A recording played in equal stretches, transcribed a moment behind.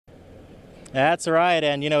That's right,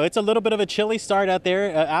 and you know it's a little bit of a chilly start out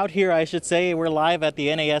there. Out here, I should say, we're live at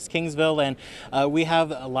the NAS Kingsville, and we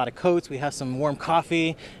have a lot of coats. We have some warm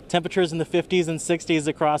coffee. Temperatures in the 50s and 60s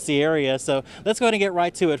across the area. So let's go ahead and get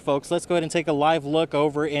right to it, folks. Let's go ahead and take a live look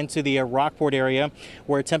over into the Rockport area,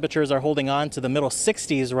 where temperatures are holding on to the middle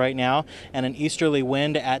 60s right now, and an easterly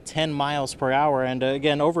wind at 10 miles per hour. And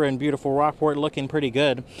again, over in beautiful Rockport, looking pretty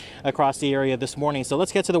good across the area this morning. So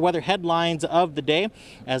let's get to the weather headlines of the day.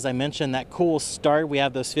 As I mentioned, that cool start, we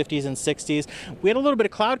have those 50s and 60s. We had a little bit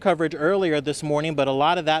of cloud coverage earlier this morning, but a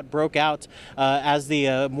lot of that broke out as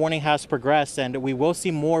the morning has progressed, and we will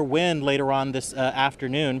see more wind later on this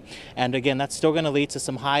afternoon. And again, that's still going to lead to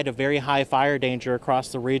some high to very high fire danger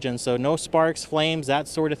across the region. So no sparks, flames, that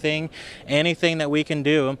sort of thing. Anything that we can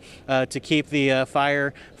do to keep the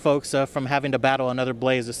fire folks from having to battle another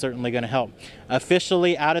blaze is certainly going to help.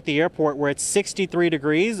 Officially out at the airport, we're at 63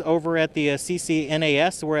 degrees. Over at the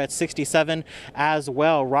CCNAS, we're at 67 as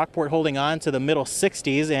well. Rockport holding on to the middle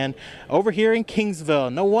 60s, and over here in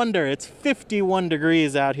Kingsville, no wonder it's 51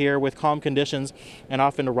 degrees out here with calm conditions, and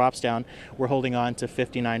off into Robstown, we're holding on to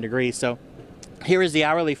 59 degrees. So here is the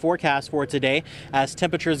hourly forecast for today as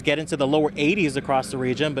temperatures get into the lower 80s across the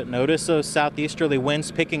region, but notice those southeasterly winds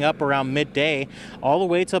picking up around midday all the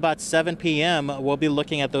way to about 7 p.m. We'll be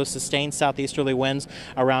looking at those sustained southeasterly winds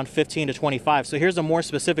around 15 to 25. So here's a more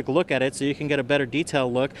specific look at it so you can get a better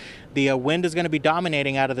detailed look. The wind is going to be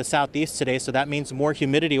dominating out of the southeast today, so that means more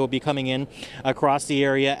humidity will be coming in across the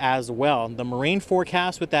area as well. The marine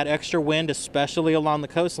forecast with that extra wind, especially along the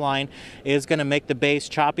coastline, is going to make the bays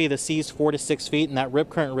choppy. The seas 4 to 6 feet, and that rip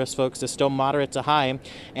current risk, folks, is still moderate to high,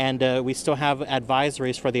 and we still have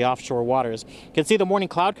advisories for the offshore waters. You can see the morning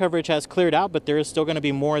cloud coverage has cleared out, but there is still going to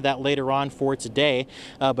be more of that later on for today.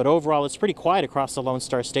 But overall, it's pretty quiet across the Lone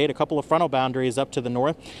Star State. A couple of frontal boundaries up to the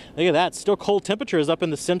north. Look at that, still cold temperatures up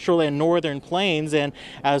in the central and northern plains. And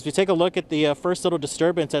as we take a look at the first little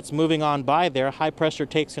disturbance that's moving on by there, high pressure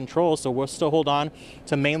takes control, so we'll still hold on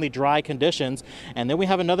to mainly dry conditions. And then we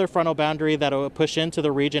have another frontal boundary that will push into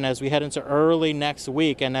the region as we head into early next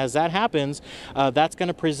week, and as that happens, that's going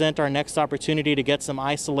to present our next opportunity to get some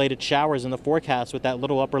isolated showers in the forecast with that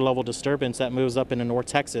little upper level disturbance that moves up into North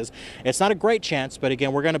Texas. It's not a great chance, but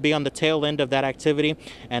again, we're going to be on the tail end of that activity,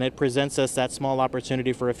 and it presents us that small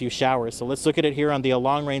opportunity for a few showers. So let's look at it here on the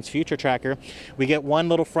long range future tracker. We get one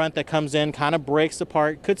little front that comes in, kind of breaks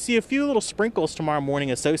apart, could see a few little sprinkles tomorrow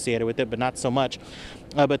morning associated with it, but not so much.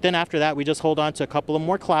 But then after that, we just hold on to a couple of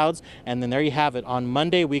more clouds, and then there you have it. On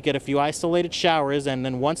Monday, we get a few isolated showers, and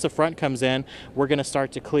then once the front comes in, we're going to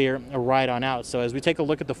start to clear right on out. So as we take a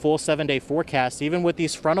look at the full 7-day forecast, even with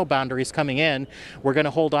these frontal boundaries coming in, we're going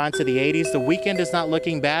to hold on to the 80s. The weekend is not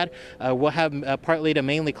looking bad. We'll have partly to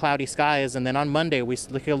mainly cloudy skies, and then on Monday, we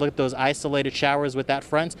look at those isolated showers with that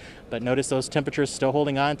front, but notice those temperatures still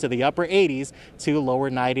holding on to the upper 80s to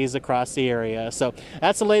lower 90s across the area. So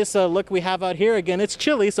that's the latest look we have out here. Again, it's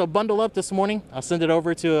chilly, so bundle up this morning. I'll send it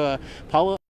over to Paula.